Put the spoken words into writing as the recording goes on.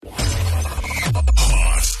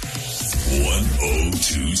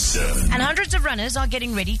1027. And hundreds of runners are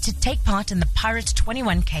getting ready to take part in the Pirates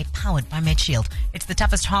 21K powered by Medshield. It's the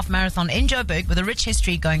toughest half marathon in Joburg with a rich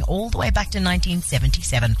history going all the way back to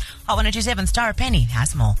 1977. Hot 1027 Star Penny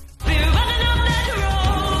has more.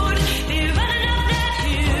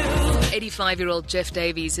 85-year-old Jeff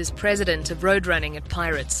Davies is president of road running at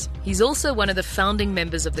Pirates. He's also one of the founding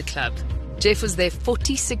members of the club. Jeff was there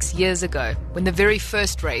 46 years ago when the very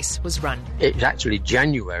first race was run. It was actually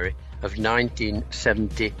January of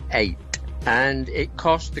 1978, and it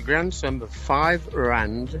cost the grand sum of 5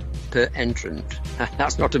 rand per entrant.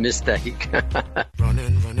 That's not a mistake.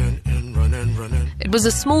 Running. It was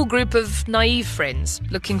a small group of naive friends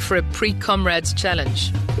looking for a pre-comrades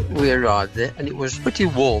challenge. We arrived there and it was pretty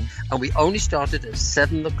warm, and we only started at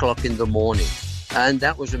 7 o'clock in the morning. And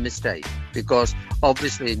that was a mistake because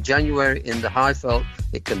obviously in January in the high veld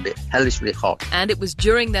it can be hellishly hot. And it was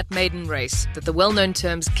during that maiden race that the well-known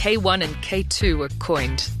terms K1 and K2 were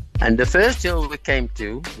coined. And the first hill we came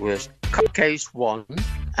to was Case 1,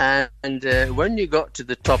 and when you got to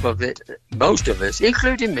the top of it, most of us,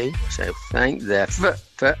 including me, said, thank there,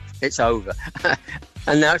 it's over.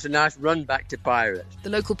 And now it's a nice run back to Pirates. The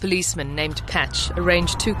local policeman named Patch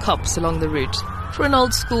arranged 2 cops along the route, for an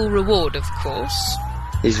old-school reward, of course.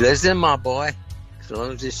 He's listening, my boy, as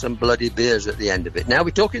long as there's some bloody beers at the end of it. Now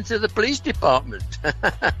we're talking to the police department.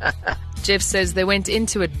 Jeff says they went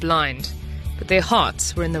into it blind, but their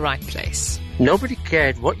hearts were in the right place. Nobody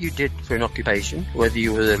cared what you did for an occupation, whether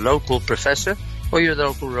you were the local professor or you're the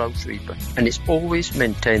local road sweeper. And it's always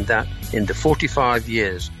maintained that in the 45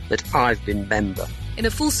 years that I've been member. In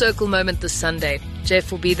a full circle moment this Sunday,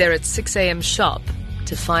 Jeff will be there at 6 a.m. sharp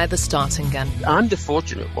to fire the starting gun. I'm the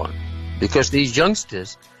fortunate one because these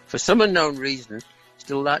youngsters, for some unknown reason,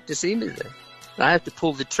 still like to see me there. I have to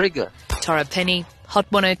pull the trigger. Tara Penny, Hot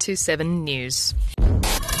 1027 News.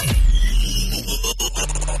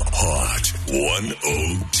 Hot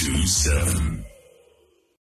 1027.